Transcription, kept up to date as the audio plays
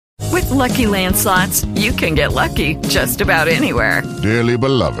Lucky Land Slots, you can get lucky just about anywhere. Dearly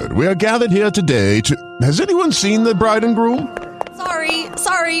beloved, we are gathered here today to... Has anyone seen the bride and groom?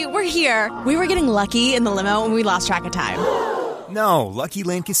 Sorry, we're here. We were getting lucky in the limo and we lost track of time. No, Lucky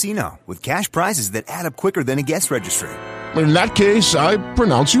Land Casino, with cash prizes that add up quicker than a guest registry. In that case, I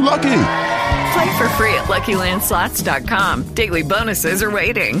pronounce you lucky. Play for free at LuckyLandSlots.com. Daily bonuses are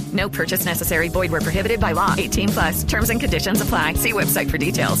waiting. No purchase necessary. Void where prohibited by law. 18+. Terms and conditions apply. See website for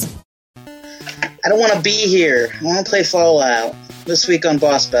details. I don't want to be here. I want to play Fallout. This week on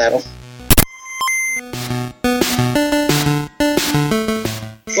Boss Battle.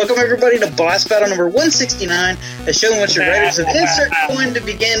 Welcome everybody to Boss Battle number 169, a show in which the writers of Insert Coin to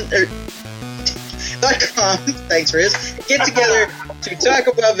Begin .com, thanks Riz, get together to talk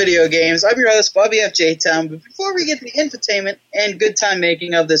about video games. I'm your host, Bobby F. J-Town, but before we get to the infotainment and good time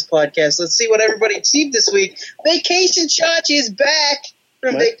making of this podcast, let's see what everybody achieved this week. Vacation Chachi is back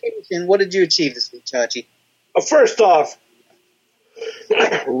from vacation. What did you achieve this week, Chachi? First off,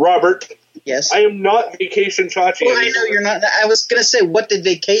 Robert. Yes. I am not Vacation Chachi. Well, I know you're not. I was going to say, what did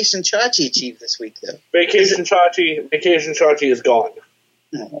Vacation Chachi achieve this week, though? Vacation Chachi is gone.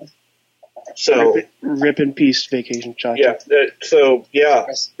 No. So rip in peace, Vacation Chachi. Yeah.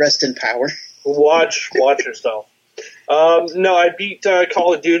 Rest in power. Watch yourself. No, I beat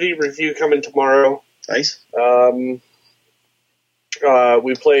Call of Duty. Review coming tomorrow. Nice.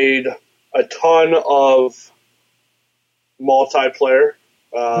 We played a ton of multiplayer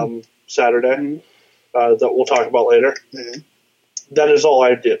Saturday that we'll talk about later. Mm-hmm. That is all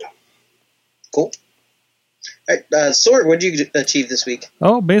I did. Cool. All right, Sword, what did you achieve this week?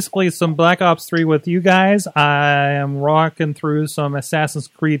 Oh, basically some Black Ops 3 with you guys. I am rocking through some Assassin's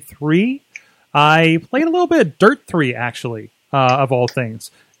Creed 3. I played a little bit of Dirt 3, actually, of all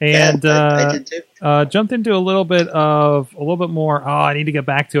things. And I did too. Jumped into a little bit more. Oh, I need to get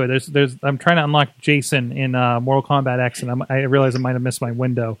back to it. I'm trying to unlock Jason in Mortal Kombat X, and I realize I might have missed my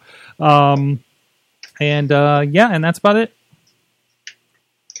window. And that's about it.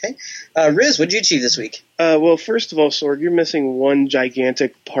 Okay, Riz, what did you achieve this week? Well, first of all, Sorg, you're missing one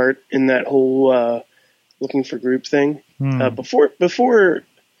gigantic part in that whole looking for group thing. Before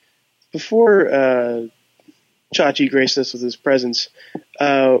Chachi graced us with his presence,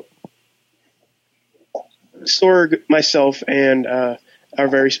 Sorg, myself, and our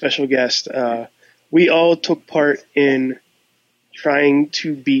very special guest, we all took part in trying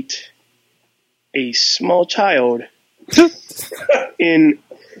to beat a small child in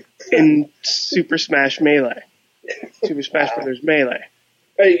Super Smash Melee. Super Smash Brothers Melee.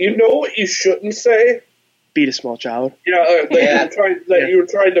 Hey, you know what you shouldn't say? Beat a small child. Yeah, you were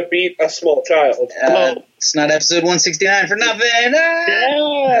trying to beat a small child. It's not episode 169 for nothing.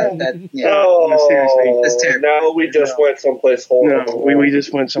 No, seriously. That's terrible. Now we just went someplace horrible. No, we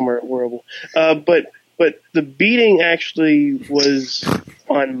just went somewhere horrible. But the beating actually was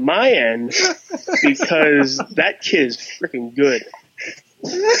on my end because that kid is freaking good.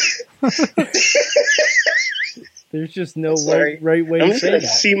 There's just no right way to say that.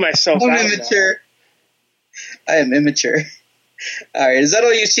 See myself. I'm immature. I am immature. All right, is that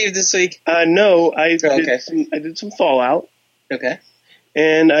all you achieved this week? No, I did some Fallout. Okay.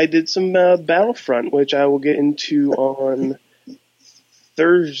 And I did some Battlefront, which I will get into on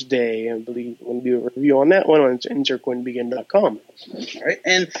Thursday. I believe I'm going to do a review on that one on InsertCoinToBegin.com. All right,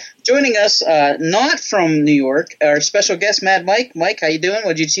 and joining us, not from New York, our special guest, Mad Mike. Mike, how you doing?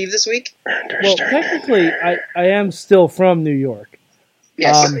 What did you achieve this week? Well, technically, I am still from New York.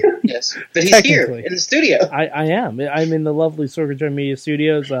 Yes, yes, but he's here in the studio. I am. I'm in the lovely Sorgatron Media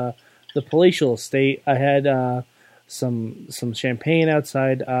Studios, the palatial estate. I had some champagne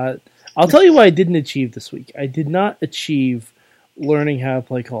outside. I'll tell you what I didn't achieve this week. I did not achieve learning how to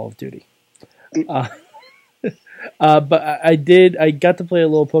play Call of Duty. But I did. I got to play a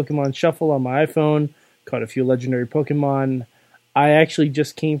little Pokemon Shuffle on my iPhone. Caught a few legendary Pokemon. I actually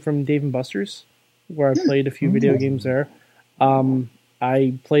just came from Dave & Buster's, where I played a few video games there.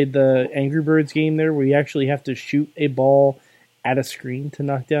 I played the Angry Birds game there, where you actually have to shoot a ball at a screen to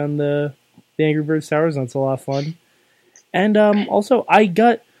knock down the Angry Birds towers. That's a lot of fun. And also, I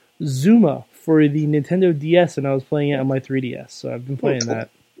got Zuma for the Nintendo DS, and I was playing it on my 3DS. So I've been playing that.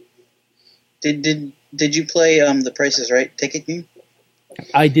 Did you play the Price is Right ticket game?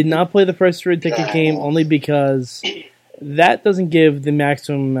 I did not play the Price is Right ticket game only because that doesn't give the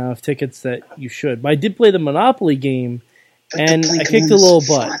maximum amount of tickets that you should. But I did play the Monopoly game. And I kicked a little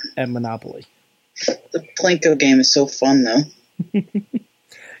butt at Monopoly. The Plinko game is so fun, though.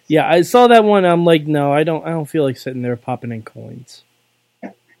 Yeah, I saw that one. I'm like, no, I don't feel like sitting there popping in coins.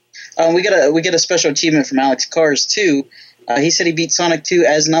 We get a special achievement from Alex Cars too. He said he beat Sonic 2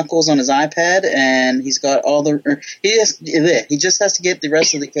 as Knuckles on his iPad, and he's got all the. He just has to get the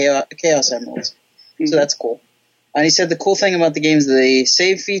rest of the Chaos Emeralds, so that's cool. And he said the cool thing about the game is the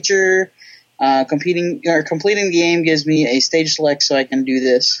save feature. Completing the game gives me a stage select, so I can do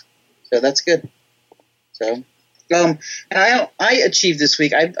this. So that's good. So, and I achieved this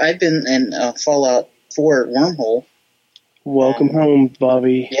week. I've been in Fallout 4 Wormhole. Welcome home,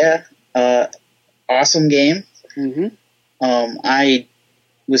 Bobby. Yeah, awesome game. Mm-hmm. I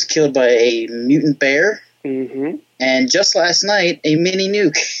was killed by a mutant bear, and just last night, a mini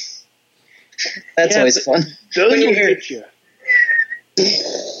nuke. That's always fun. Those when you will hear get you.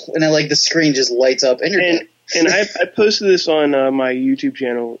 And then, the screen just lights up, and you're dead. And I posted this on my YouTube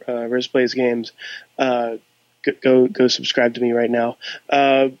channel, Riz Plays Games. Go subscribe to me right now.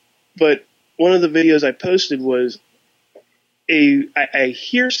 But one of the videos I posted was I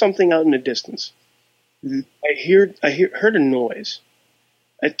hear something out in the distance. Mm-hmm. I heard a noise.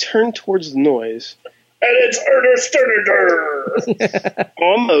 I turned towards the noise, and it's Ernest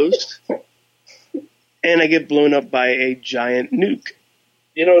almost, and I get blown up by a giant nuke.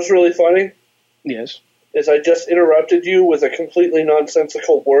 You know what's really funny? Yes. Is I just interrupted you with a completely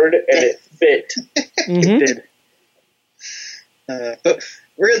nonsensical word, and it fit. It did. But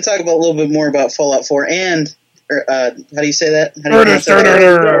we're going to talk about a little bit more about Fallout 4 and, how do you say that? Here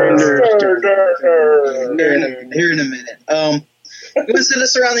in a minute. You want to send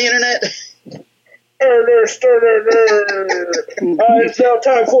us around the internet? It's now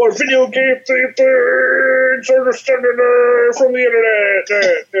time for video game things from the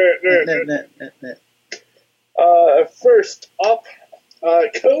internet. First up,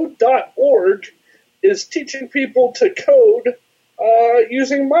 code.org is teaching people to code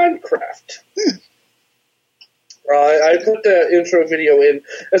using Minecraft. I put the intro video in.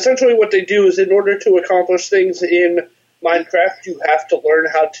 Essentially what they do is in order to accomplish things in Minecraft, you have to learn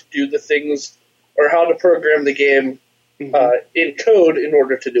how to do the things or how to program the game in code in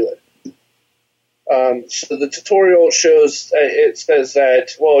order to do it. So the tutorial shows, it says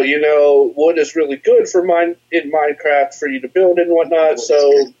that, well, wood is really good in Minecraft for you to build and whatnot,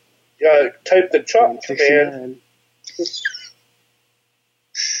 so type the chop command.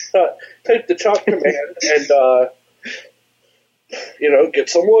 Type the chop command and, get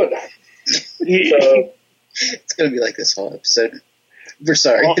some wood. So, it's going to be like this whole episode. We're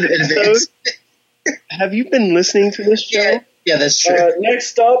sorry in advance. Have you been listening to this show? Yeah, that's true.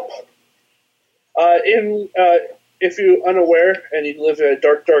 Next up, if you're unaware and you live in a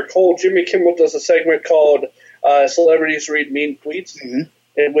dark, dark hole, Jimmy Kimmel does a segment called Celebrities Read Mean Tweets, in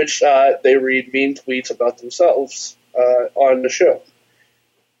which they read mean tweets about themselves on the show.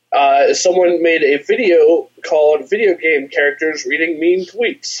 Someone made a video called Video Game Characters Reading Mean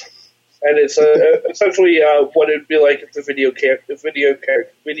Tweets. And it's essentially what it would be like if the video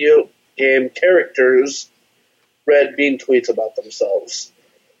game characters read mean tweets about themselves.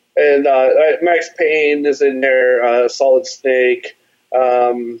 And Max Payne is in there, Solid Snake,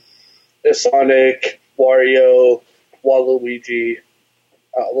 Sonic, Wario, Waluigi,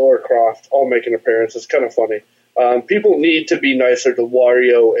 Lara Croft, all make an appearance. It's kind of funny. People need to be nicer to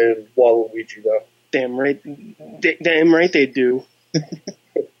Wario and Waluigi, though. Damn right they do.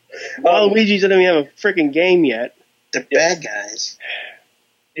 Waluigi doesn't even have a freaking game yet. They're bad guys.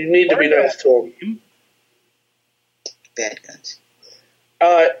 You need to be nice to them. Bad guys.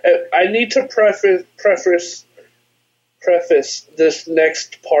 I need to preface this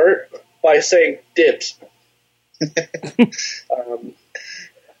next part by saying dibs.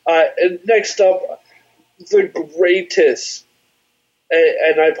 Next up, the greatest,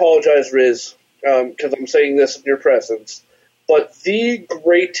 and I apologize, Riz, because I'm saying this in your presence, but the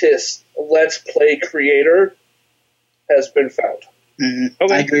greatest Let's Play creator has been found.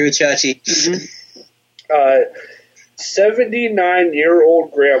 Okay. I agree with Chachi.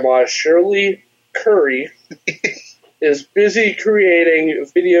 79-year-old grandma Shirley Curry is busy creating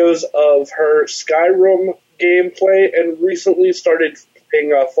videos of her Skyrim gameplay and recently started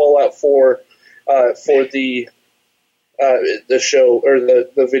playing Fallout 4 for the show or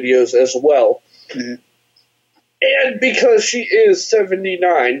the videos as well. And because she is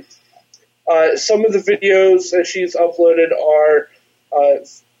 79, some of the videos that she's uploaded are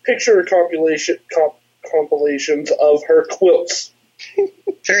picture compilations of her quilts.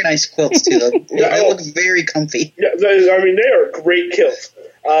 Very nice quilts, too, though. They look very comfy. Yeah, they are great quilts.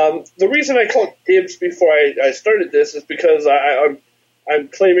 The reason I called dibs before I started this is because I'm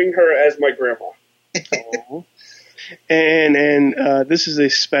claiming her as my grandma. And this is a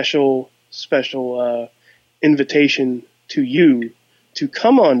special invitation to you to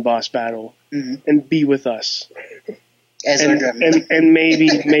come on Boss Battle and be with us. As our grandma. and maybe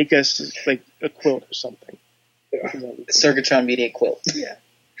make us like a quilt or something. Sorgatron Media quilt. Yeah.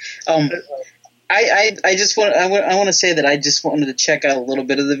 I just want to say that I just wanted to check out a little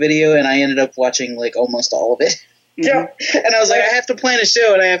bit of the video, and I ended up watching like almost all of it. Yeah. And I was like, I have to plan a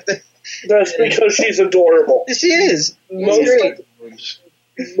show, and I have to. That's because she's adorable. She is. Most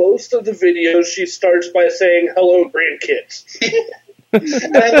of the videos, she starts by saying, "Hello, grandkids."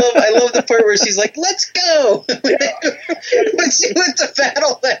 And I love the part where she's like, "Let's go!" When she went to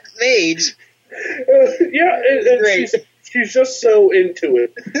battle that mage. And she's just so into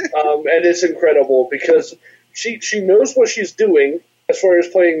it, and it's incredible because she knows what she's doing as far as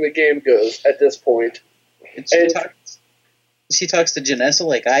playing the game goes at this point. She talks to Janessa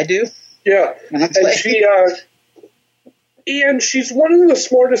like I do. Yeah, and she's one of the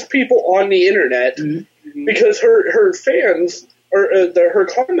smartest people on the internet because her fans or her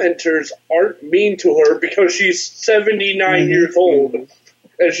commenters aren't mean to her because she's 79 years old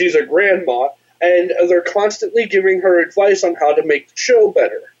and she's a grandma, and they're constantly giving her advice on how to make the show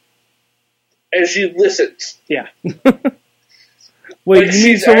better, and she listens. Yeah. Wait, you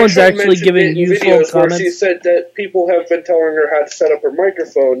mean someone's actually giving useful comments? Where she said that people have been telling her how to set up her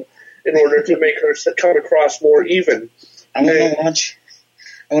microphone in order to make her come across more even. I want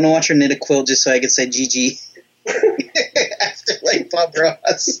to watch her knit a quilt just so I could say GG after like Bob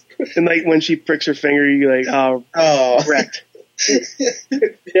Ross. And like when she pricks her finger, you're like, oh, wrecked.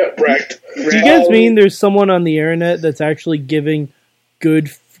 Yeah, wrecked. Do you guys mean there's someone on the internet that's actually giving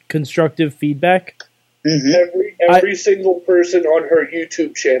good, constructive feedback? Every single person on her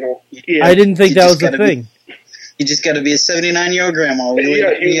YouTube channel. Yeah. I didn't think that was a thing. You just got to be a 79-year-old grandma.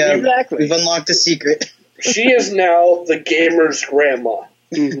 Exactly. We've unlocked a secret. She is now the gamer's grandma.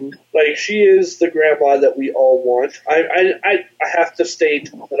 Like, she is the grandma that we all want. I have to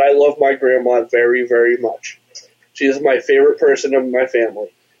state that I love my grandma very, very much. She is my favorite person in my family.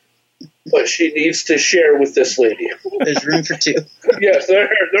 But she needs to share with this lady. There's room for two. Yes, there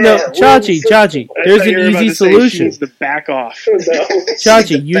no, are. Chachi, there's an easy solution. She needs to back off. No.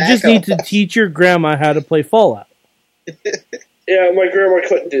 Chachi, you just need to teach your grandma how to play Fallout. Yeah, my grandma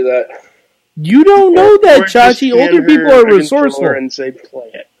couldn't do that. You don't know that, Chachi. Older people are resourceful. And say,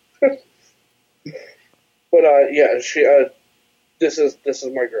 play it. But yeah, she. This is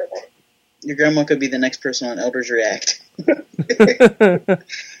my grandma. Your grandma could be the next person on Elders React.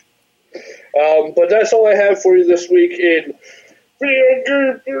 But that's all I have for you this week in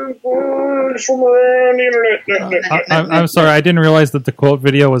video game from around the internet. I'm sorry, I didn't realize that the quote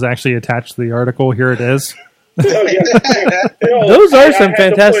video was actually attached to the article. Here it is. Oh, yeah. Those are some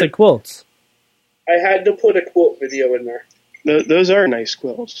fantastic quilts. I had to put a quote video in there. Those are nice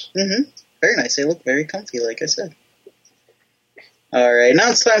quilts. Very nice. They look very comfy, like I said. All right,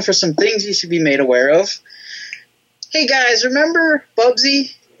 now it's time for some things you should be made aware of. Hey guys, remember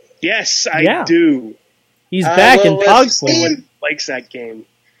Bubsy? Yes, I do. He's back in POG form. Steam likes that game.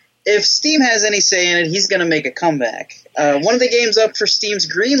 If Steam has any say in it, he's going to make a comeback. One of the games up for Steam's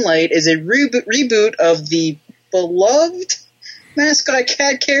Greenlight is a reboot of the beloved mascot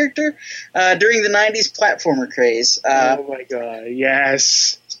cat character during the 90s platformer craze. Oh my god,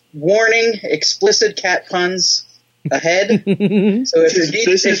 yes. Warning, explicit cat puns ahead. So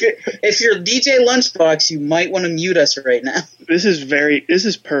if you're DJ Lunchbox, you might want to mute us right now. This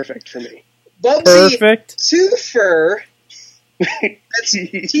is perfect for me. Bubsy Perfect. Twofur. That's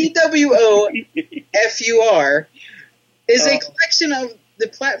TWOFUR. Is a collection of the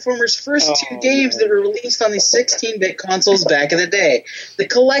platformer's first two games that were released on the 16-bit consoles back in the day. The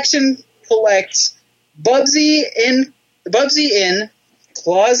collection collects Bubsy in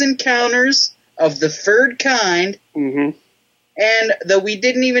Claws Encounters of the Furred Kind, and though we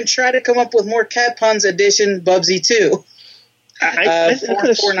didn't even try to come up with more cat puns edition, Bubsy 2 for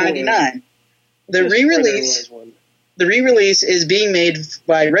 $4.99. The re-release is being made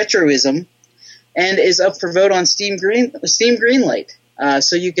by Retroism and is up for vote on Steam Greenlight.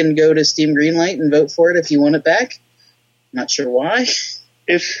 So you can go to Steam Greenlight and vote for it if you want it back. Not sure why.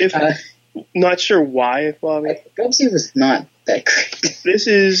 Not sure why, Bobby. Bubsy was not that great.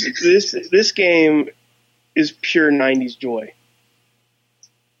 This game is pure 90s joy.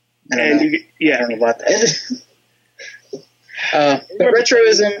 I don't know about that. But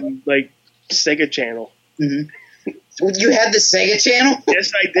Retroism, like Sega Channel. You had the Sega Channel?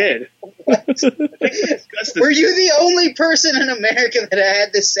 Yes, I did. Were you the only person in America that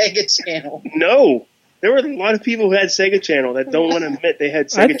had the Sega Channel? No. There were a lot of people who had Sega Channel that don't want to admit they had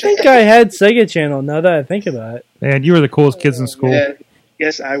Sega Channel. I think I had Sega Channel, now that I think about it. Man, you were the coolest kids in school. Yeah.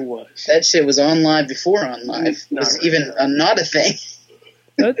 Yes, I was. That shit was on live before on live. It was even not a thing.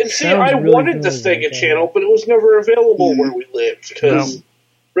 That And see, sounds I really wanted good, the Sega okay. channel, but it was never available where we lived because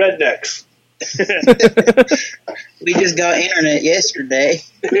rednecks. We just got internet yesterday.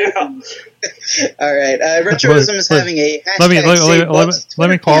 Yeah. All right. Retroism is having a hashtag let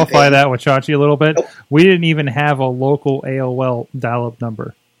me qualify campaign. that with Chachi a little bit. Nope. We didn't even have a local AOL dial-up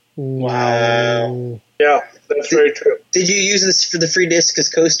number. Wow. Yeah, that's very true. Did you use this for the free disc as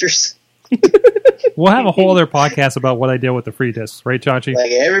coasters? We'll have a whole other podcast about what I did with the free discs, right, Chachi?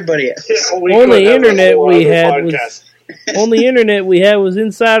 Like everybody else. Yeah, we Only could have a internet whole we other had was podcast. only internet we had was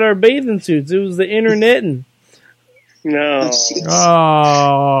inside our bathing suits. It was the internet, and No. Jeez.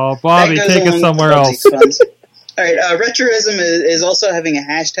 Oh, Bobby, That goes take it along somewhere with else. Bubsy's funds. All right, Retroism is also having a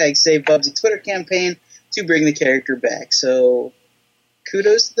hashtag Save Bubsy Twitter campaign to bring the character back. So,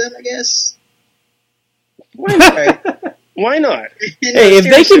 kudos to them, I guess. Why All not? right. Why not? hey, if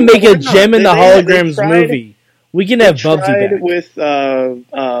they can make a why not? Gem in the They Holograms tried- movie, we can have Bubsy tried back. with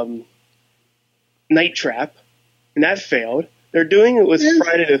Night Trap, and that failed. They're doing it with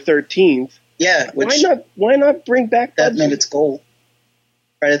Friday the 13th. Yeah, which Why not bring back that Bubsy? met its goal.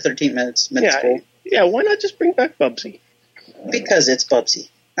 Friday the 13th met its Yeah, goal. yeah. Why not just bring back Bubsy? Because it's Bubsy.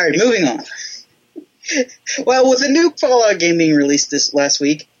 All right, moving on. Well, with a new Fallout game being released this last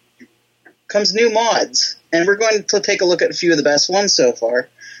week, comes new mods, and we're going to take a look at a few of the best ones so far.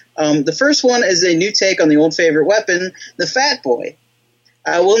 The first one is a new take on the old favorite weapon, the Fat Boy.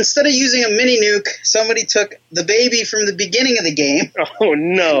 Well, instead of using a mini nuke, somebody took the baby from the beginning of the game Oh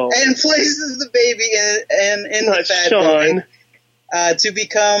no! and places the baby in the Not Fat Sean. Boy to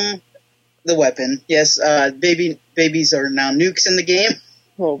become the weapon. Yes, babies are now nukes in the game.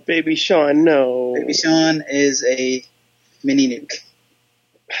 Oh, baby Sean, no. Baby Sean is a mini nuke.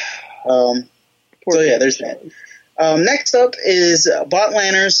 Poor So yeah, baby there's Sean. that. Next up is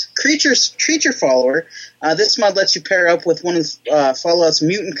Botlanner's Creature Follower. This mod lets you pair up with one of Fallout's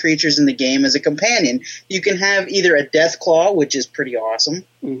mutant creatures in the game as a companion. You can have either a Deathclaw, which is pretty awesome,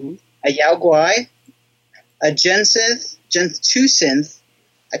 Mm-hmm. a Yao Guai, a Gen-2 Synth,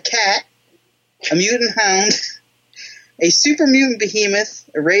 a cat, a mutant hound, a super mutant behemoth,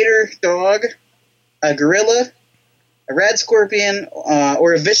 a raider dog, a gorilla, a rad scorpion,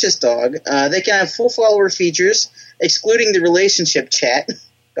 or a vicious dog. They can have full follower features, excluding the relationship chat.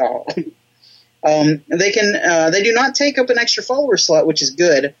 Oh. They do not take up an extra follower slot, which is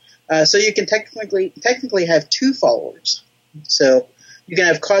good. So you can technically have two followers. So you can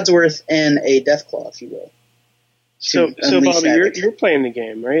have Codsworth and a Deathclaw, if you will. So unleash Bobby, havoc. you're playing the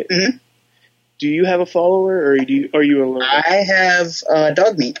game, right? Mhm. Do you have a follower, or are you alone? I have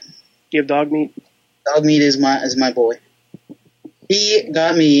Dogmeat. You have dog meat? Dogmeat is my boy. He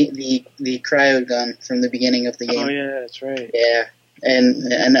got me the cryo gun from the beginning of the game. Oh yeah, that's right. Yeah,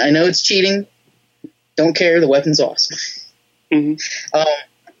 and I know it's cheating. Don't care. The weapon's awesome.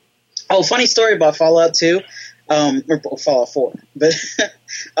 Mm-hmm. Funny story about Fallout 2, or Fallout 4. But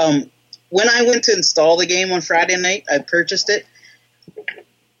when I went to install the game on Friday night, I purchased it.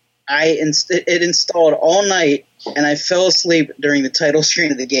 It installed all night, and I fell asleep during the title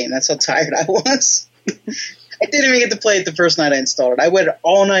screen of the game. That's how tired I was. I didn't even get to play it the first night I installed it. I waited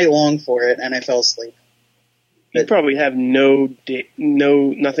all night long for it, and I fell asleep. You probably have nothing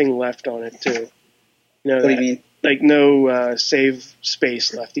left on it too. You know What do you that? mean? Like no save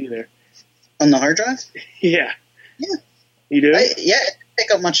space left either. On the hard drive? Yeah. Yeah. You do? It didn't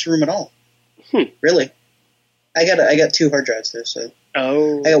take up much room at all. Really. I got 2 hard drives there, so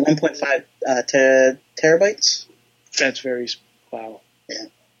Oh. I got 1.5 terabytes. That's very wow. Yeah.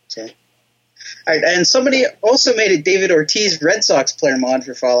 So. All right, and somebody also made a David Ortiz Red Sox player mod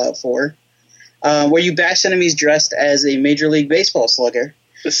for Fallout 4, where you bash enemies dressed as a Major League Baseball slugger.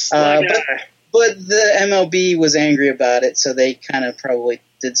 The slugger. But the MLB was angry about it, so they kind of probably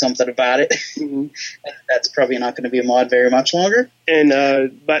did something about it. Mm-hmm. That's probably not going to be a mod very much longer. And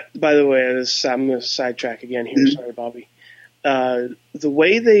by the way, I'm going to sidetrack again here. Mm-hmm. Sorry, Bobby. The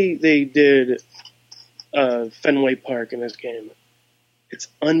way they did Fenway Park in this game, it's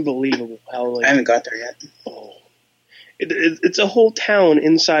unbelievable how I haven't got there yet. It's a whole town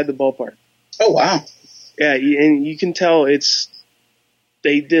inside the ballpark. Oh wow! Yeah, and you can tell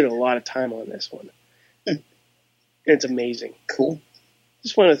they did a lot of time on this one. It's amazing. Cool.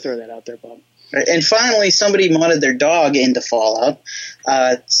 Just want to throw that out there, Bob. Right, and finally, somebody modded their dog into Fallout.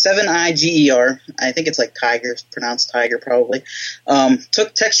 7IGER, I think it's like tiger, pronounced tiger probably,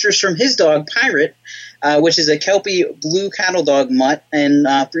 took textures from his dog, Pirate, which is a Kelpie blue cattle dog mutt, and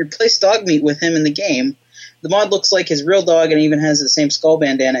replaced Dogmeat with him in the game. The mod looks like his real dog and even has the same skull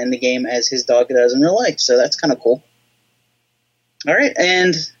bandana in the game as his dog does in real life, so that's kind of cool. All right,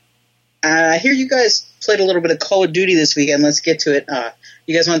 and I hear you guys played a little bit of Call of Duty this weekend. Let's get to it.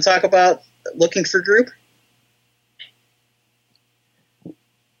 You guys want to talk about Looking for Group?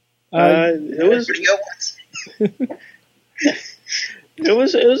 It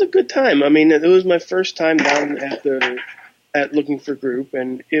was a good time. I mean, it was my first time down at Looking for Group,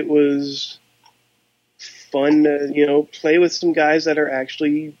 and it was fun to play with some guys that are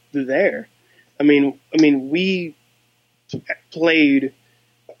actually there. I mean, we played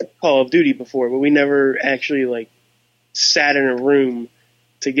Call of Duty before, but we never actually sat in a room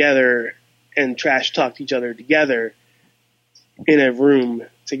together and trash talked each other together in a room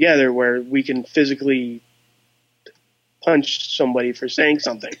together where we can physically punch somebody for saying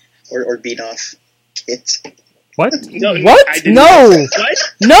something or beat off kids. What? No, What? No. What?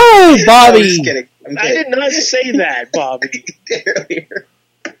 No, Bobby. I'm just kidding. I did not say that, Bobby. Earlier.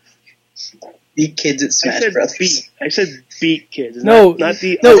 Beat kids at Smash Brothers. I said beat kids. No, not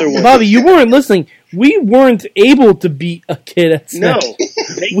the other one. Bobby, you weren't listening. We weren't able to beat a kid at No,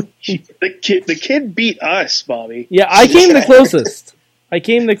 Smash. the kid beat us, Bobby. Yeah, I came the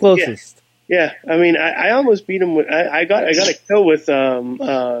closest. Yeah, I mean, I almost beat him. I got a kill with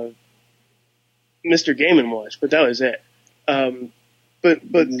Mr. Game & Watch, but that was it.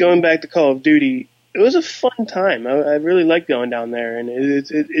 But going back to Call of Duty, it was a fun time. I really like going down there, and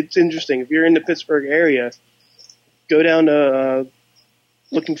it's interesting. If you're in the Pittsburgh area, go down to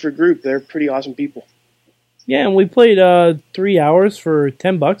Looking for Group. They're pretty awesome people. Yeah, and we played 3 hours for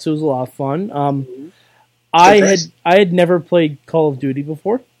 $10. It was a lot of fun. I had never played Call of Duty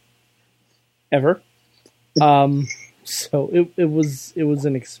before, ever. So it was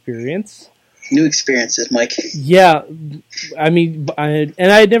an experience. New experiences, Mike. Yeah, I mean, I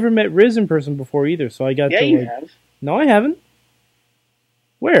had never met Riz in person before either, so I got to. You have. No, I haven't.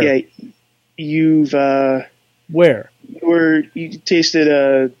 Where? Yeah, you've. Where? You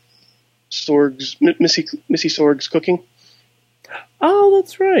tasted Missy Sorg's cooking. Oh,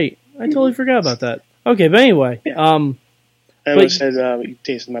 that's right. I totally forgot about that. Okay, but anyway, I almost said you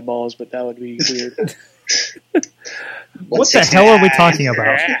tasted my balls, but that would be weird. What the hell are we talking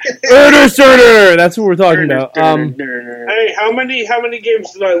about? Urder! That's what we're talking about. Hey, how many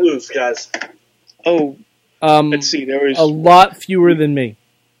games did I lose, guys? Oh, let's see. There was a lot fewer than me.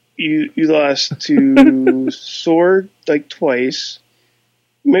 You lost to Sorg twice.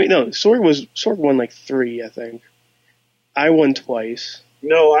 Maybe no. Sorg won 3, I think. I won twice.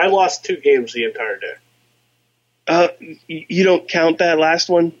 No, I lost 2 games the entire day. You don't count that last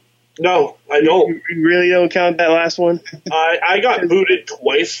one? No, I don't. You really don't count that last one? I got booted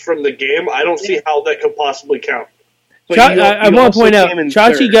twice from the game. I don't see how that could possibly count. I want to point out,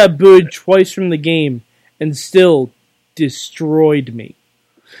 Chachi got booed twice from the game and still destroyed me.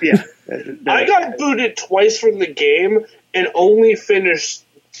 Yeah. I got booted twice from the game and only finished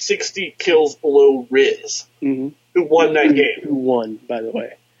 60 kills below Riz, who won that game. Who won, by the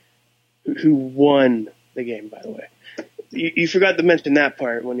way. Who won the game, by the way. You forgot to mention that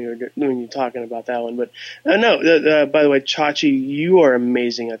part when you were talking about that one. But no, by the way, Chachi, you are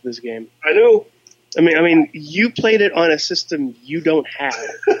amazing at this game. I know. I mean, you played it on a system you don't have.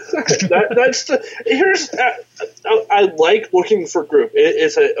 I like Looking for Group.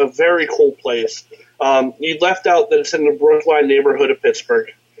 It's a very cool place. You left out that it's in the Brookline neighborhood of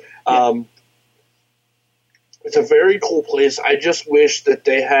Pittsburgh. It's a very cool place. I just wish that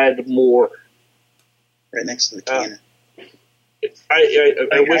they had more. Right next to the cannon.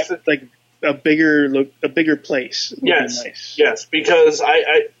 I wish that a bigger place. Yes, nice. Yes, because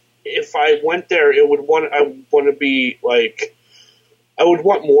if I went there, I would want to be I would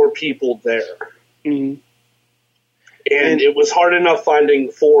want more people there. Mm-hmm. And it was hard enough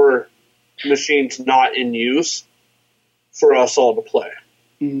finding 4 machines not in use for us all to play.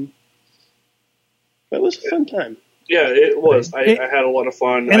 Mm-hmm. That was a fun time. Yeah, it was. I had a lot of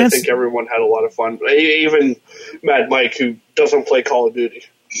fun. I think everyone had a lot of fun. Even Mad Mike, who doesn't play Call of Duty,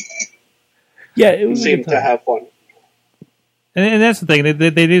 it seemed to have fun. And that's the thing.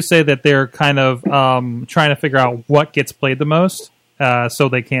 They do say that they're kind of trying to figure out what gets played the most, so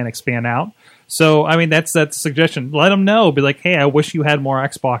they can expand out. So, I mean, that's a suggestion. Let them know. Be like, hey, I wish you had more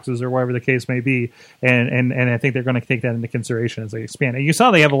Xboxes or whatever the case may be. And I think they're going to take that into consideration as they expand. And you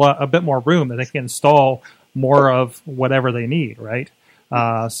saw they have a bit more room that they can install more of whatever they need, right?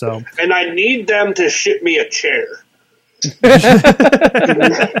 And I need them to ship me a chair.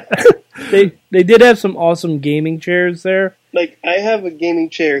 They did have some awesome gaming chairs there. I have a gaming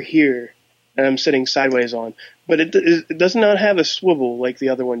chair here, and I'm sitting sideways on, but it does not have a swivel like the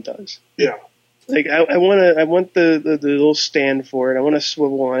other one does. Yeah. I want the little stand for it. I want a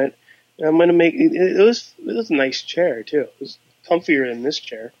swivel on it. And I'm gonna make it. It was a nice chair too. It was comfier than this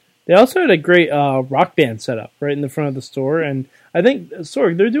chair. They also had a great Rock Band setup right in the front of the store, and I think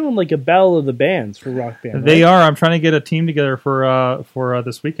Sorg, they're doing like a battle of the bands for Rock Band. They right? are. I'm trying to get a team together for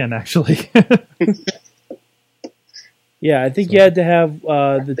this weekend, actually. Yeah, I think you had to have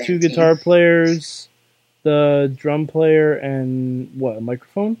the two guitar players, the drum player, and what, a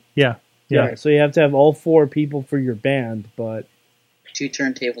microphone? Yeah. So you have to have all 4 people for your band, but 2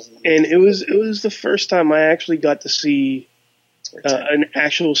 turntables. And it was the first time I actually got to see an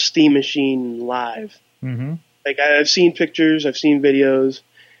actual Steam machine live. Mm-hmm. Like I've seen pictures, I've seen videos,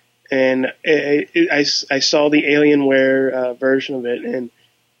 and I saw the Alienware version of it, and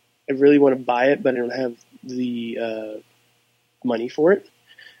I really want to buy it, but I don't have the money for it.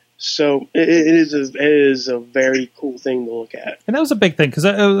 So it is a very cool thing to look at. And that was a big thing because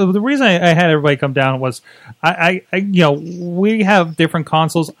the reason I had everybody come down was I we have different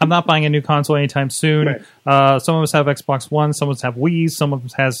consoles. I'm not buying a new console anytime soon. Right. Some of us have Xbox One, some of us have Wii's, some of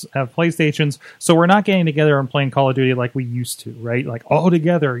us have PlayStations. So we're not getting together and playing Call of Duty like we used to, right? Like all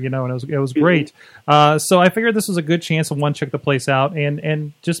together, and it was great. So I figured this was a good chance to check the place out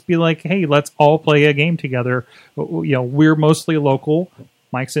and just be like, hey, let's all play a game together. We're mostly local.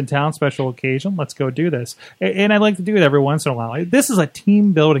 Mike's in town, special occasion. Let's go do this. And I like to do it every once in a while. This is a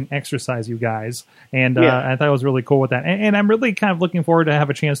team-building exercise, you guys. And I thought it was really cool with that. And I'm really kind of looking forward to have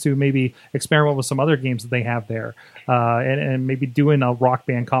a chance to maybe experiment with some other games that they have there. And maybe doing a Rock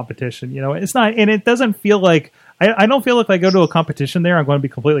Band competition. It's not, and it doesn't feel like, I don't feel like if I go to a competition there, I'm going to be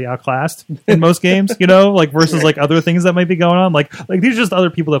completely outclassed in most games, versus like other things that might be going on. Like these are just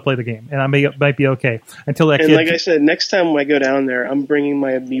other people that play the game, and I might be okay until that. And like I said, next time I go down there, I'm bringing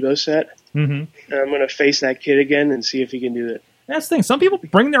my Amiibo set, mm-hmm. and I'm going to face that kid again and see if he can do it. That's the thing. Some people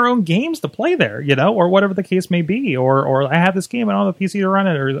bring their own games to play there, or whatever the case may be, or I have this game and I don't have a PC to run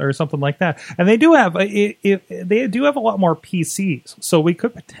it, or something like that. And they do have a lot more PCs, so we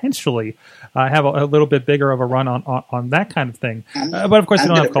could potentially have a little bit bigger of a run on that kind of thing. But of course, they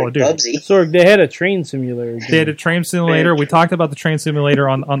don't have Call of Duty. So they had a train simulator. They had a train simulator. We talked about the train simulator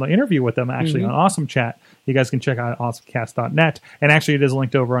on the interview with them, actually, on Awesome Chat. You guys can check out awesomecast.net. And actually, it is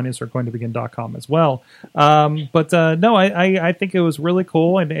linked over on InsertGoingToBegin.com as well. But no, I think it was really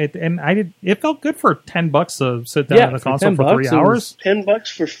cool. And it felt good for $10 to sit down at a console for 3 hours.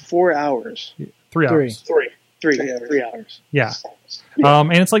 $10 for 4 hours. 3 hours. 3 hours. Yeah.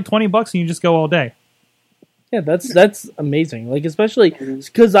 And it's like $20 and you just go all day. Yeah, that's amazing. Like, especially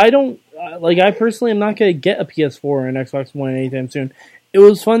because I don't, I personally am not going to get a PS4 or an Xbox One anytime soon. It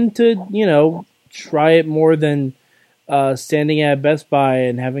was fun to, try it more than standing at Best Buy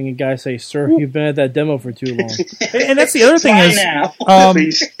and having a guy say, "Sir, you've been at that demo for too long." And that's the other thing is,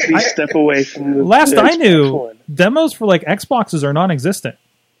 please step away from the last I knew, demos for like Xboxes are non-existent.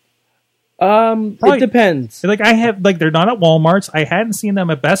 It depends. Like I have, they're not at Walmart's. I hadn't seen them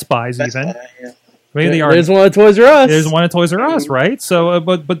at Best Buy's even. Maybe they are. There's one at Toys R Us. There's one at Toys R Us, right? So,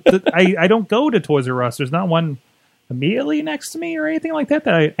 I don't go to Toys R Us. There's not one immediately next to me or anything like that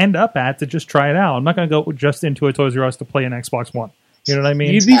I end up at to just try it out. I'm not going to go just into a Toys R Us to play an Xbox One. You know what I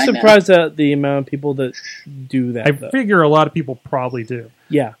mean? You'd be surprised at the amount of people that do that. I figure a lot of people probably do.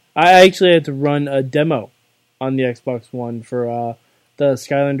 Yeah. I actually had to run a demo on the Xbox One for the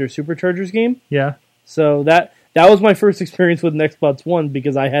Skylander Superchargers game. Yeah. So that was my first experience with an Xbox One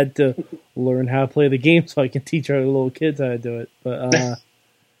because I had to learn how to play the game so I can teach our little kids how to do it. But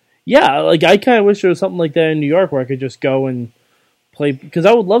yeah, I kind of wish there was something like that in New York where I could just go and play, because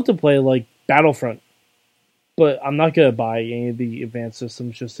I would love to play Battlefront, but I'm not gonna buy any of the advanced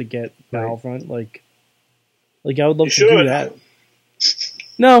systems just to get Battlefront. Like I would love to do that.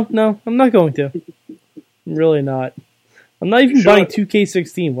 No, I'm not going to. I'm really not. I'm not even buying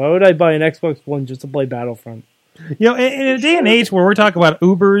 2K16. Why would I buy an Xbox One just to play Battlefront? In a day and age where we're talking about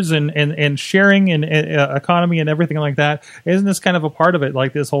Ubers and sharing and economy and everything like that, isn't this kind of a part of it?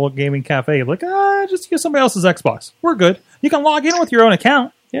 Like this whole gaming cafe, just use somebody else's Xbox. We're good. You can log in with your own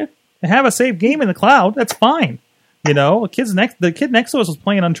account, and have a saved game in the cloud. That's fine. The kid next to us was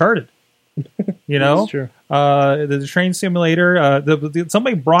playing Uncharted. That's true. The train simulator.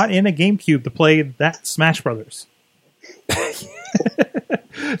 Somebody brought in a GameCube to play that Smash Brothers.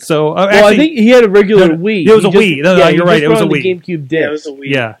 So, I think he had a regular Wii. It was a Wii. No, you're right. It was a Wii. GameCube disc. Yeah, it was a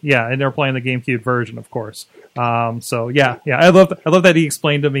Wii. Yeah, and they're playing the GameCube version, of course. So yeah. I love that he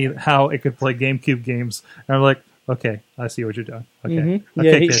explained to me how it could play GameCube games, and I'm like, okay, I see what you're doing. Okay, mm-hmm.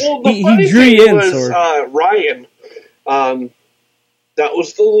 Okay, he drew you in. Ryan. That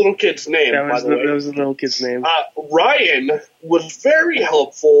was the little kid's name. That was the little kid's name. Ryan was very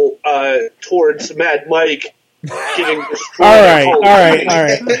helpful towards Mad Mike getting destroyed. All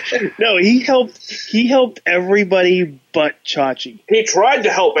right. No, he helped everybody but Chachi. He tried to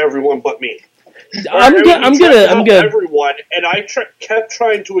help everyone but me. I'm gonna. Everyone, and I kept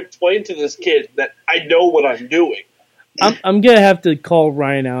trying to explain to this kid that I know what I'm doing. I'm gonna have to call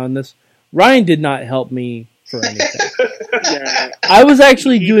Ryan out on this. Ryan did not help me for anything. I was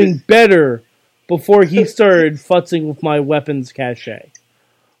actually doing better before he started futzing with my weapons cache.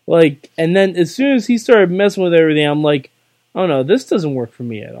 And then as soon as he started messing with everything, I'm like, oh no, this doesn't work for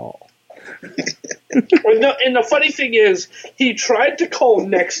me at all. Well, no, and the funny thing is, he tried to call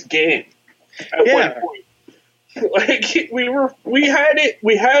next game at one point. We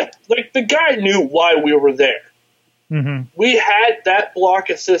had the guy knew why we were there. Mm-hmm. We had that block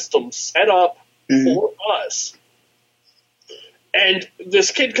of systems set up for us. And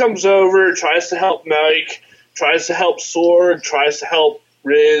this kid comes over, tries to help Mike, tries to help Sword, tries to help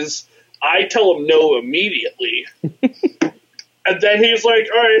Riz. I tell him no immediately. And then he's like,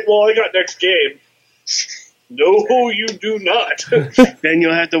 all right, well, I got next game. No, you do not. Then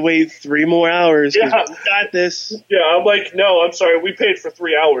you'll have to wait 3 more hours. Yeah. We got this. Yeah, I'm like, no, I'm sorry. We paid for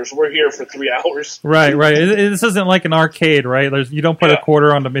 3 hours. We're here for 3 hours. Right. This isn't like an arcade, right? You don't put a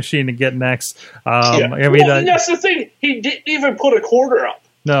quarter on the machine to get next. I mean, and that's the thing. He didn't even put a quarter up.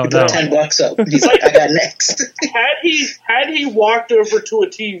 No. $10 up. He's like, I got next. Had he walked over to a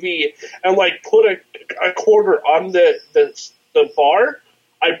TV and put a quarter on the bar,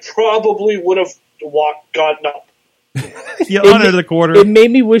 I probably would have gotten up. You honor the quarter. It made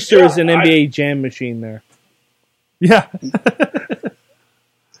me wish there was an NBA Jam machine there. Yeah.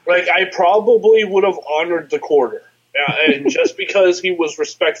 I probably would have honored the quarter. And just because he was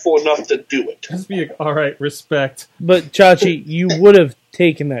respectful enough to do it. Just be all right, respect. But Chachi, you would have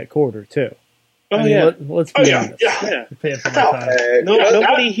taken that quarter too. Let's be honest. Yeah. Paying for my time.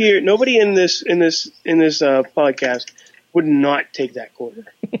 Nobody here, nobody in this podcast would not take that quarter.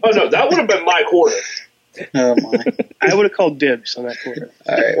 Oh no, that would have been my quarter. Oh my! I would have called dibs on that quarter.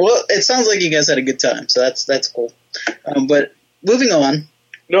 All right. Well, it sounds like you guys had a good time, so that's cool. But moving on.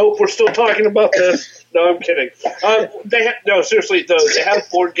 Nope, we're still talking about this. No, I'm kidding. Seriously, though, they have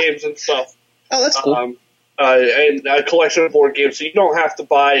board games and stuff. Oh, that's cool. And a collection of board games, so you don't have to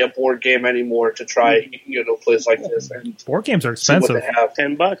buy a board game anymore to try, a place like this. And board games are expensive. What they have.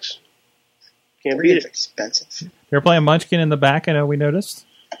 $10. Can't board beat games it. are expensive. They're playing Munchkin in the back. I know we noticed.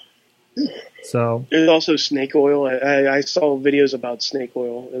 So there's also Snake Oil. I saw videos about Snake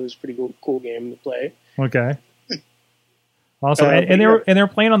Oil. It was a pretty cool game to play. Okay. Also, and they're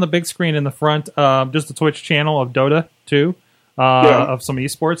playing on the big screen in the front, just the Twitch channel of Dota too, of some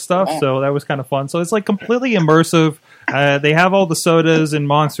esports stuff. Wow. So that was kind of fun. So it's completely immersive. They have all the sodas and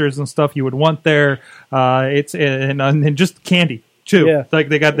monsters and stuff you would want there. And just candy too. Yeah.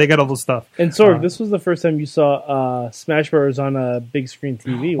 They got all the stuff. And Sorg, this was the first time you saw Smash Bros. On a big screen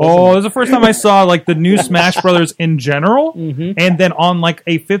TV. It was the first time I saw the new Smash Brothers in general, and then on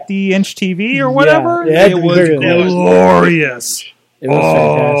a 50-inch TV or whatever. Yeah, it was glorious. It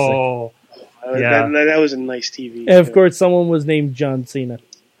was fantastic. That was a nice TV. And of course, someone was named John Cena.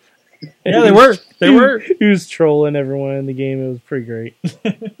 Yeah, they were. They were. He was trolling everyone in the game. It was pretty great.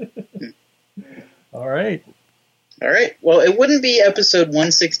 All right. Well, it wouldn't be episode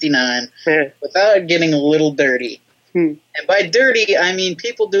 169 without getting a little dirty. And by dirty, I mean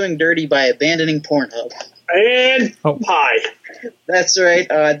people doing dirty by abandoning Pornhub. And pie. That's right.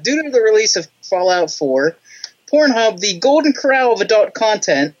 Due to the release of Fallout 4, Pornhub, the golden corral of adult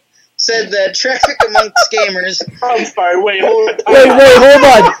content, said that traffic amongst gamers... I'm sorry, wait, hold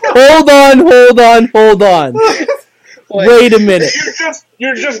on. Wait a minute.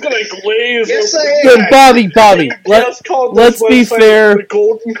 You're just gonna glaze. Yes, over. Bobby. Let's be fair. The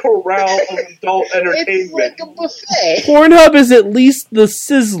golden corral of adult entertainment. It's like a buffet. Pornhub is at least the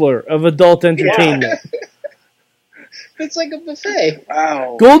Sizzler of adult entertainment. It's like a buffet.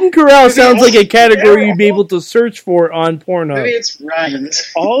 Wow. Golden Corral sounds like a category you'd be able to search for on Pornhub. Maybe it's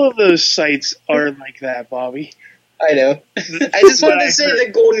Ryan's. All of those sites are like that, Bobby. I know. I just wanted to say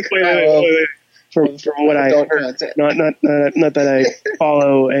the golden corral. Wait. From what I heard, not that I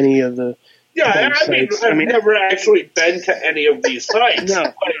follow any of the. Yeah, I've never actually been to any of these sites.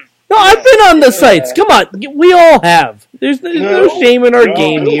 No, I've been on the sites. Come on, we all have. There's no shame in our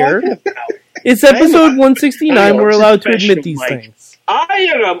game here. It's episode 169. We're allowed to admit these things.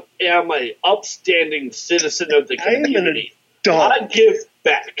 I am an upstanding citizen of the community. I give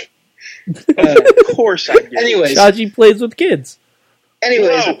back. Of course I do. Anyways, Chachi plays with kids.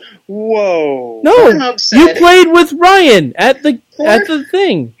 Anyways, whoa! No, you played with Ryan at the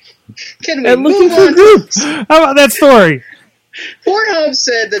thing. Can we and looking move for on? groups? How about that story? Pornhub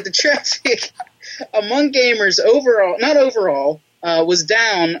said that the traffic among gamers was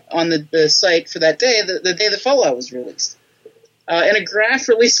down on the site for that day, the day that Fallout was released. In a graph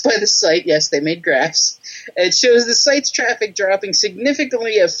released by the site, yes, they made graphs, it shows the site's traffic dropping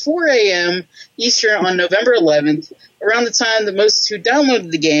significantly at 4 a.m. Eastern on November 11th, around the time that most who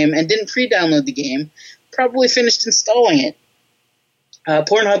downloaded the game and didn't pre-download the game probably finished installing it.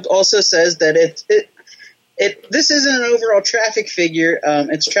 Pornhub also says that this isn't an overall traffic figure.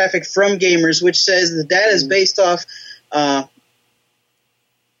 It's traffic from gamers, which says the data is based off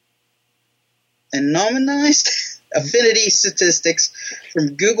anonymized affinity statistics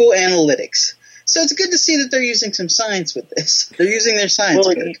from Google Analytics. So it's good to see that they're using some science with this. They're using their science.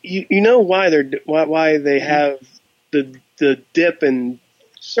 Well, you know why they have the dip in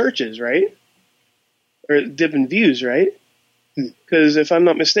searches, right? Or dip in views, right? Because if I'm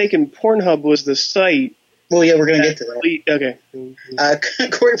not mistaken, Pornhub was the site. Well, yeah, we're going to get to that. Okay.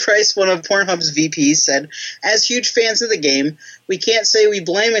 Corey Price, one of Pornhub's VPs, said, "As huge fans of the game, we can't say we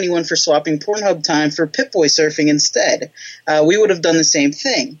blame anyone for swapping Pornhub time for Pip-Boy surfing instead. We would have done the same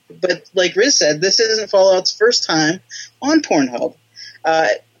thing. But like Riz said, this isn't Fallout's first time on Pornhub.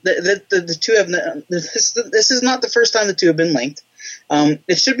 The two have this is not the first time the two have been linked.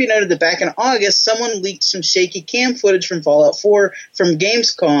 It should be noted that back in August, someone leaked some shaky cam footage from Fallout 4 from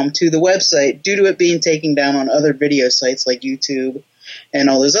Gamescom to the website due to it being taken down on other video sites like YouTube and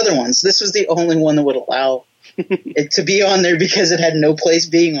all those other ones. This was the only one that would allow it to be on there because it had no place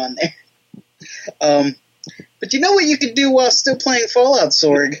being on there. But you know what you could do while still playing Fallout,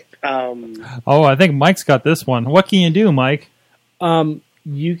 Sorg? I think Mike's got this one. What can you do, Mike?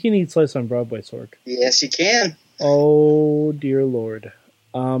 You can eat slice on Broadway, Sorg. Yes, you can. Oh, dear Lord.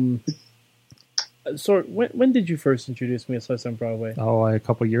 Sorg, when did you first introduce me to Slice on Broadway? A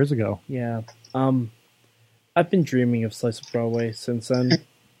couple years ago. Yeah. I've been dreaming of Slice of Broadway since then.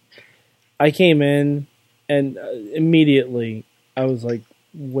 I came in, and immediately I was like,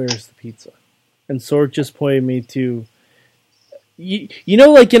 where's the pizza? And Sorg just pointed me to... You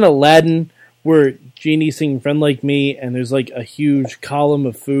know, like in Aladdin, where Genie's singing Friend Like Me, and there's like a huge column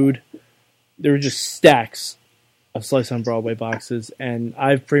of food? There were just stacks of Slice on Broadway boxes, and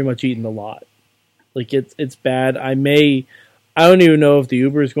I've pretty much eaten a lot. Like, it's bad. I don't even know if the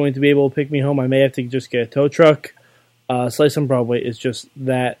Uber is going to be able to pick me home. I may have to just get a tow truck. Slice on Broadway is just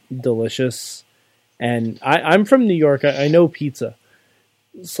that delicious. And I'm from New York. I know pizza.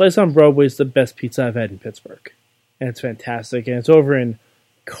 Slice on Broadway is the best pizza I've had in Pittsburgh. And it's fantastic. And it's over in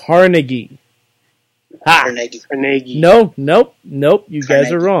Carnegie. Carnegie. Nope. You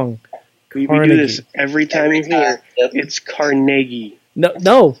guys are wrong. We do this every time you're here. It's Carnegie.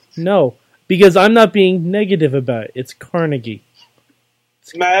 No. Because I'm not being negative about it. It's Carnegie.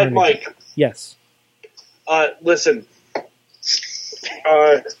 Mad Mike. Yes. Listen.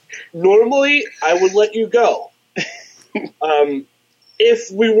 Normally, I would let you go. If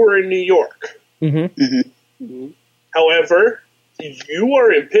we were in New York. Mm-hmm. Mm-hmm. However, you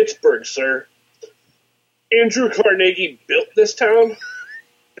are in Pittsburgh, sir. Andrew Carnegie built this town.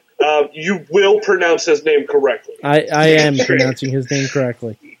 You will pronounce his name correctly. I am pronouncing his name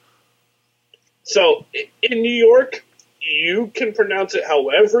correctly. So, in New York, you can pronounce it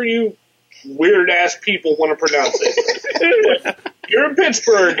however you weird-ass people want to pronounce it. But you're in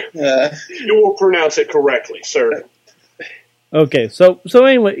Pittsburgh, you will pronounce it correctly, sir. Okay, so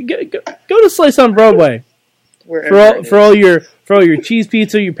anyway, go to Slice on Broadway. For all your cheese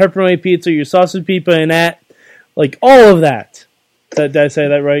pizza, your pepperoni pizza, your sausage pizza, and that, like all of that. Did I say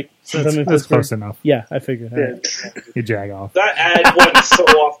that right? That's close enough. Yeah, I figured that. You jag off. That ad went so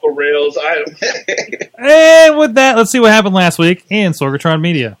off the rails. And with that, let's see what happened last week in Sorgatron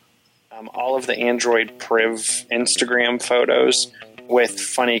Media. All of the Android Priv Instagram photos with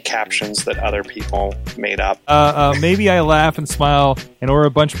funny captions that other people made up. Maybe I laugh and smile and order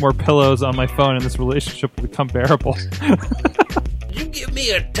a bunch more pillows on my phone and this relationship will become bearable. You give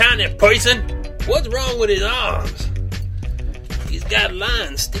me a tiny person? What's wrong with his arms? He's got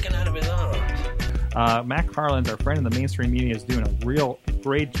lines sticking out of his arms. Matt Carlins, our friend in the mainstream media, is doing a real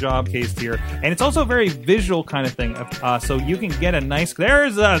great job case here, and it's also a very visual kind of thing. So you can get a nice.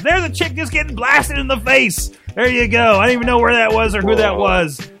 There's a chick just getting blasted in the face. There you go. I don't even know where that was or who that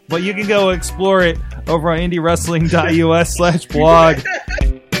was, but you can go explore it over on indiewrestling.us/blog.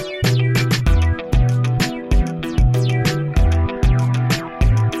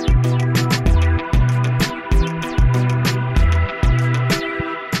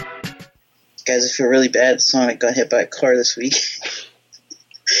 Guys, I feel really bad. Sonic got hit by a car this week.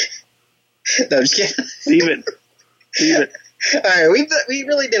 No, I'm just kidding. Leave it. All right, we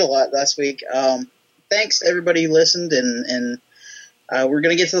really did a lot last week. Thanks to everybody who listened and we're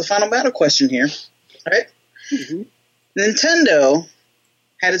going to get to the final battle question here. All right? Mm-hmm. Nintendo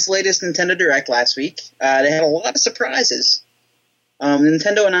had its latest Nintendo Direct last week. They had a lot of surprises.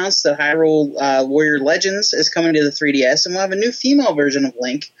 Nintendo announced that Hyrule Warrior Legends is coming to the 3DS, and we'll have a new female version of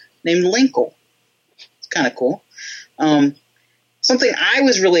Link named Linkle. It's kind of cool. Something I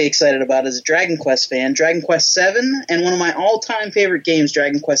was really excited about as a Dragon Quest fan, Dragon Quest VII and one of my all-time favorite games,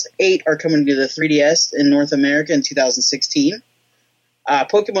 Dragon Quest VIII, are coming to the 3DS in North America in 2016.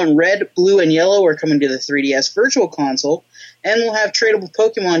 Pokemon Red, Blue, and Yellow are coming to the 3DS Virtual Console, and we'll have tradable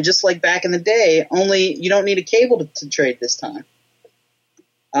Pokemon just like back in the day, only you don't need a cable to trade this time.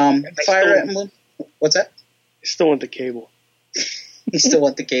 Fire Emblem. What's that? I still want the cable. You still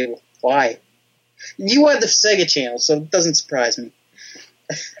want the cable. Why? You have the Sega channel, so it doesn't surprise me.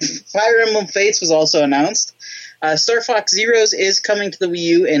 Fire Emblem Fates was also announced. Star Fox Zeroes is coming to the Wii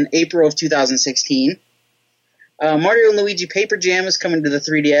U in April of 2016. Mario & Luigi Paper Jam is coming to the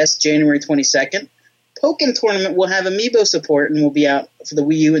 3DS January 22nd. Pokken Tournament will have Amiibo support and will be out for the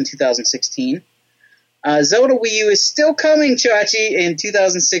Wii U in 2016. Zelda Wii U is still coming, Chachi, in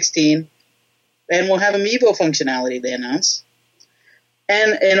 2016, and will have Amiibo functionality, they announced.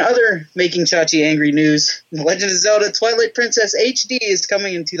 And in other making Chachi angry news, The Legend of Zelda Twilight Princess HD is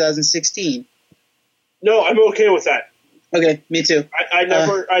coming in 2016. No, I'm okay with that. Okay, me too. I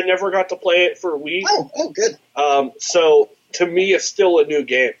never got to play it for Wii. Oh, good. So to me, it's still a new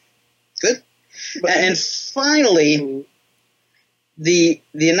game. Good. And finally, the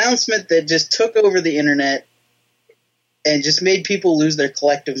announcement that just took over the internet and just made people lose their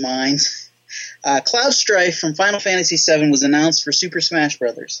collective minds. Cloud Strife from Final Fantasy VII was announced for Super Smash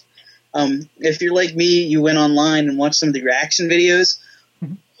Bros. If you're like me, you went online and watched some of the reaction videos.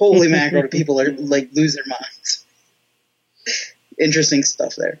 Holy mackerel, people are lose their minds. Interesting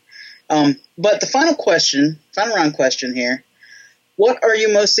stuff there. But the final round question here. What are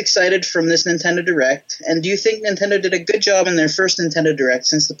you most excited from this Nintendo Direct? And do you think Nintendo did a good job in their first Nintendo Direct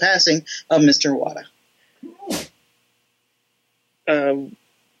since the passing of Mr. Iwata?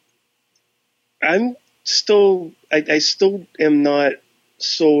 I still am not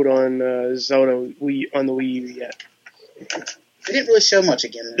sold on Zelda on the Wii U yet. They didn't really show much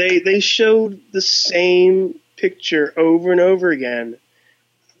again. They showed the same picture over and over again.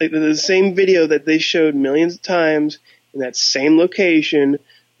 The same video that they showed millions of times in that same location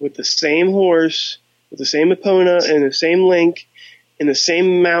with the same horse, with the same Epona and the same Link in the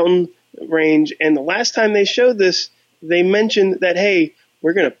same mountain range. And the last time they showed this, they mentioned that, hey,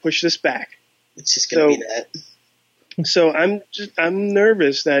 we're going to push this back. It's just going to be that. So I'm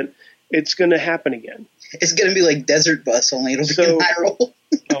nervous that it's going to happen again. It's going to be like Desert Bus, only it'll be in Hyrule.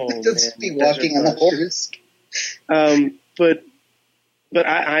 Oh, just be walking on the horse. But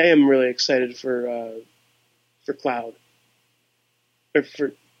I am really excited for Cloud.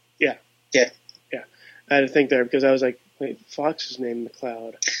 Yeah. I had to think there because I was like, wait, Fox is named the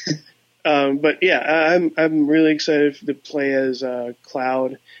Cloud. But yeah, I'm really excited to play as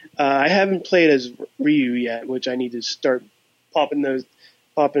Cloud. I haven't played as Ryu yet, which I need to start popping the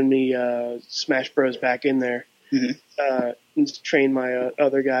Smash Bros back in there, and train my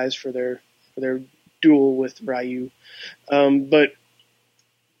other guys for their duel with Ryu. But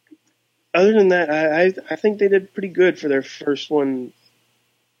other than that, I think they did pretty good for their first one,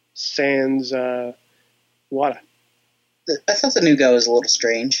 sans Wata. I thought the new guy was a little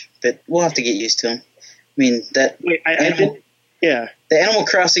strange, but we'll have to get used to him. I mean, the Animal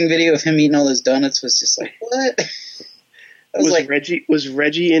Crossing video of him eating all those donuts was just like, what? Was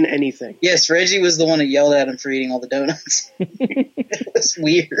Reggie in anything? Yes, Reggie was the one that yelled at him for eating all the donuts. It was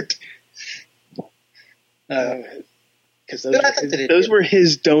weird. Because those were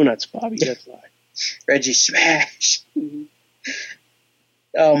his donuts, Bobby. That's why. Reggie smash.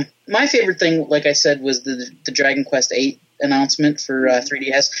 My favorite thing, like I said, was the Dragon Quest VIII announcement for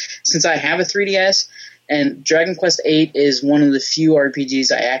 3DS. Since I have a 3DS, and Dragon Quest VIII is one of the few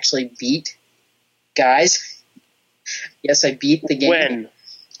RPGs I actually beat. Guys, yes, I beat the game. When?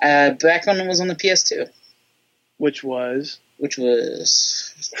 Back when it was on the PS2. Which was? I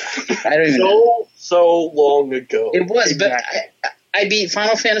don't even know. So long ago. It was, exactly. But I beat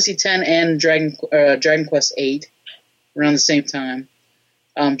Final Fantasy X and Dragon Quest VIII around the same time.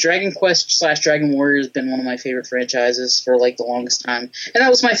 Dragon Quest / Dragon Warrior has been one of my favorite franchises for like the longest time, and that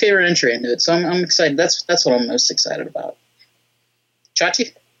was my favorite entry into it. So I'm excited. That's what I'm most excited about.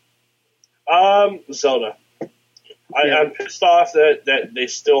 Chachi? Zelda. I'm pissed off that they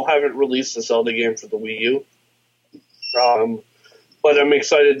still haven't released a Zelda game for the Wii U. But I'm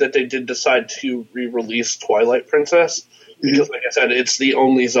excited that they did decide to re-release Twilight Princess because, like I said, it's the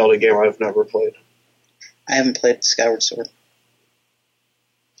only Zelda game I've never played. I haven't played Skyward Sword.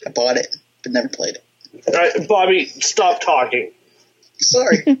 I bought it, but never played it. All right, Bobby, stop talking.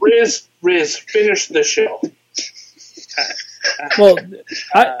 Sorry. Riz, finish the show. Well,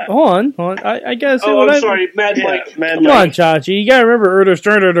 hold on. I gotta say what I'm sorry, Mad Mike. Come on, Chachi. You gotta remember Erder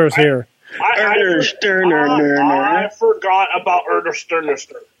Sterner's here. I forgot about Erder Sterner.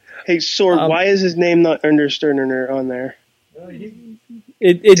 Hey, Sorg, why is his name not Erder Sterner on there?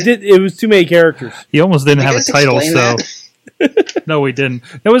 It was too many characters. He almost didn't have a title, so... No, we didn't.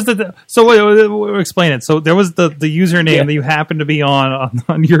 There was so wait, explain it. So there was the username that you happened to be on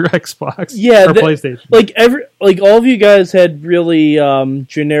your Xbox, or PlayStation. Like all of you guys had really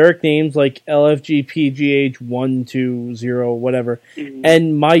generic names like LFGPGH120 whatever,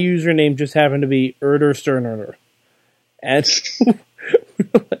 and my username just happened to be Erder Sterner, and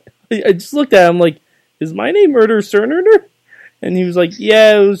I just looked at him like, "Is my name Erder Sterner?" And he was like,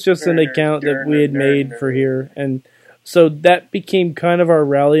 "Yeah, it was just an account that we had made for here." And so that became kind of our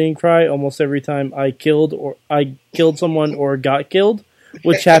rallying cry almost every time I killed someone or got killed,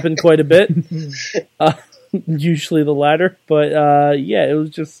 which happened quite a bit. Usually the latter. But yeah, it was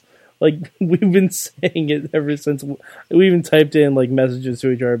just like we've been saying it ever since. We even typed in like messages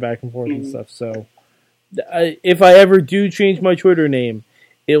to each other back and forth and stuff. So if I ever do change my Twitter name,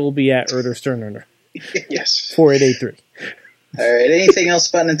 it will be at Erder Sterner. Yes. 4883. All right. Anything else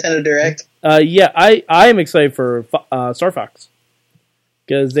about Nintendo Direct? Yeah, I am excited for Star Fox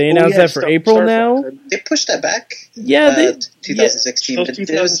because they announced that for April now. They pushed that back. Yeah, 2016, but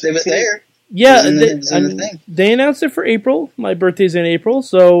it was there. Yeah, they announced it for April. My birthday's in April,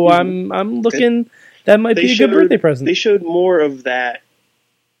 so I'm looking. That might be a good birthday present. They showed more of that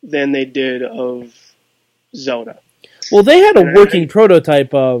than they did of Zelda. Well, they had a working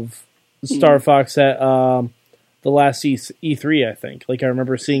prototype of Star Fox at the last E3, I think. Like I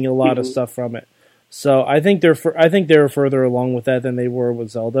remember seeing a lot of stuff from it. So I think they're further along with that than they were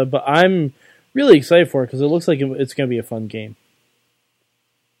with Zelda. But I'm really excited for it because it looks like it's going to be a fun game.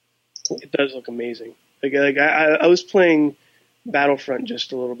 It does look amazing. Like I was playing Battlefront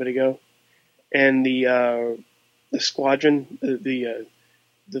just a little bit ago, and the squadron, the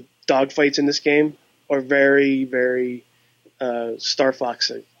dogfights in this game are very, very Star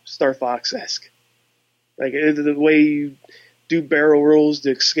Fox-esque. Like the way you do barrel rolls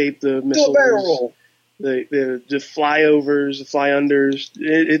to escape the missiles, do a barrel roll. The flyovers, the fly unders.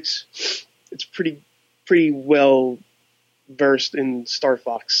 It's pretty well versed in Star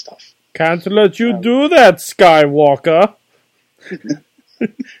Fox stuff. Can't let you do that, Skywalker.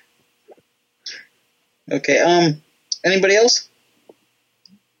 Okay. Anybody else?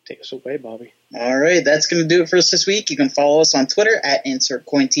 Take us away, Bobby. All right, that's going to do it for us this week. You can follow us on Twitter at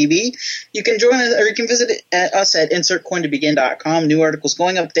InsertCoinTV. You can join us, or you can visit us at InsertCoinToBegin.com. New articles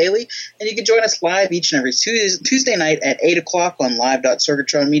going up daily. And you can join us live each and every Tuesday night at 8 o'clock on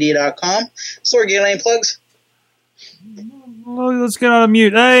live.sorgatronmedia.com. Sorg, you got any plugs? Let's get on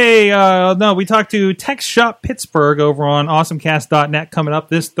mute. Hey, no, we talked to Tech Shop Pittsburgh over on awesomecast.net coming up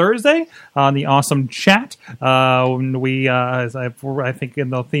this Thursday on the Awesome Chat. We, as I think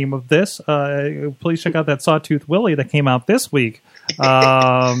in the theme of this, please check out that Sawtooth Willie that came out this week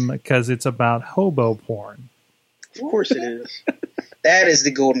because it's about hobo porn. Of course it is. That is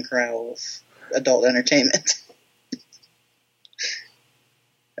the golden crown of adult entertainment.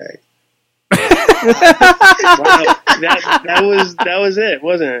 All right. Wow, that was it,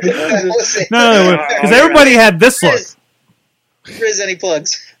 wasn't it? No, because everybody had this look. Riz, any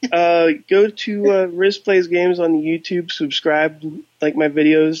plugs? Go to Riz Plays Games on YouTube. Subscribe, like my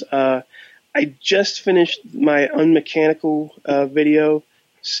videos. I just finished my Unmechanical video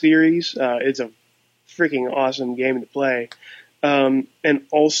series. It's a freaking awesome game to play. And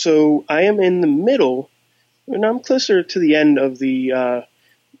also, I am in the middle, and I'm closer to the end of the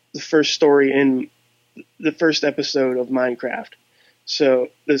first story in the first episode of Minecraft. So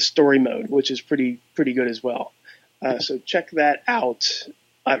the story mode, which is pretty good as well. So check that out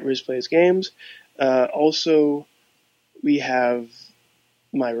at Riz Plays Games. Also, we have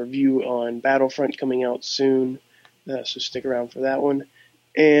my review on Battlefront coming out soon. So stick around for that one.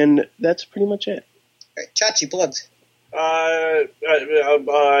 And that's pretty much it. All right, Chachi, plugs. You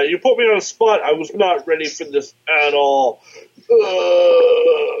put me on a spot. I was not ready for this at all.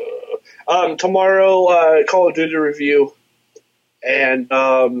 Tomorrow, Call of Duty review, and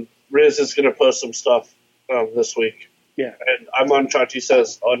Riz is going to post some stuff this week. Yeah, and I'm on Chachi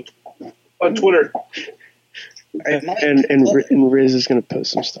Says on Twitter. And Riz is going to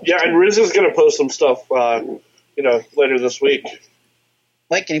post some stuff. Yeah, and Riz is going to post some stuff. Later this week.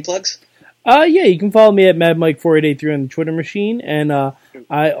 Mike, any plugs? Yeah, you can follow me at MadMike4883 on the Twitter machine, and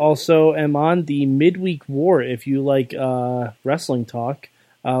I also am on the Midweek War if you like wrestling talk.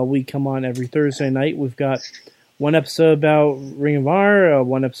 We come on every Thursday night. We've got one episode about Ring of Honor,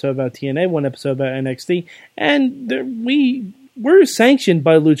 one episode about TNA, one episode about NXT, and we're sanctioned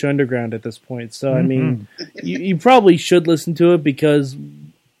by Lucha Underground at this point. So, I mean, you probably should listen to it, because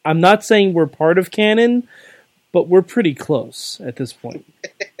I'm not saying we're part of canon, but we're pretty close at this point.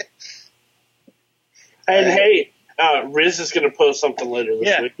 And hey, Riz is going to post something later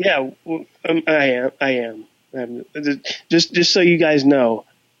this week. Yeah, I am. Just so you guys know,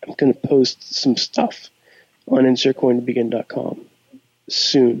 I'm going to post some stuff on InsertCoinToBegin.com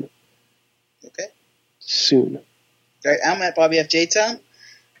soon. Okay. Soon. All right, I'm at Bobby F. J-Town,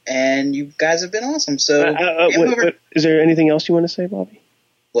 and you guys have been awesome. So, is there anything else you want to say, Bobby?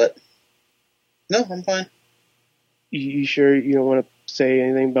 What? No, I'm fine. You sure you don't want to say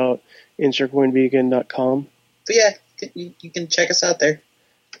anything about InsertCoinToBegin.com? But yeah, you can check us out there.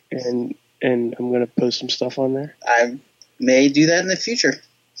 And I'm going to post some stuff on there? I may do that in the future.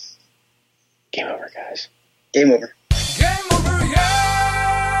 Game over, guys. Game over. Game over, yeah!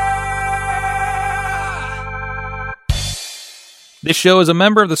 This show is a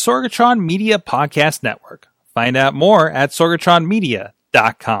member of the Sorgatron Media Podcast Network. Find out more at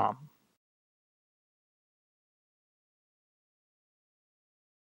sorgatronmedia.com.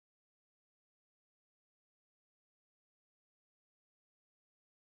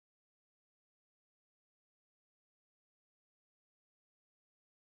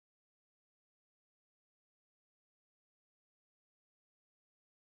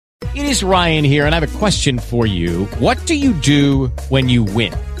 It is Ryan here, and I have a question for you. What do you do when you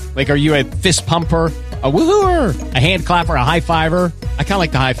win? Like, are you a fist pumper, a woohooer, a hand clapper, a high fiver? I kind of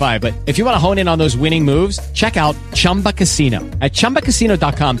like the high five, but if you want to hone in on those winning moves, check out Chumba Casino. At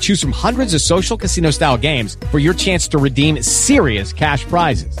ChumbaCasino.com, choose from hundreds of social casino-style games for your chance to redeem serious cash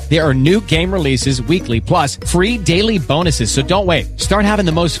prizes. There are new game releases weekly, plus free daily bonuses, so don't wait. Start having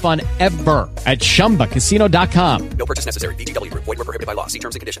the most fun ever at ChumbaCasino.com. No purchase necessary. VGW Group. Void where prohibited by law. See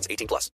terms and conditions. 18+.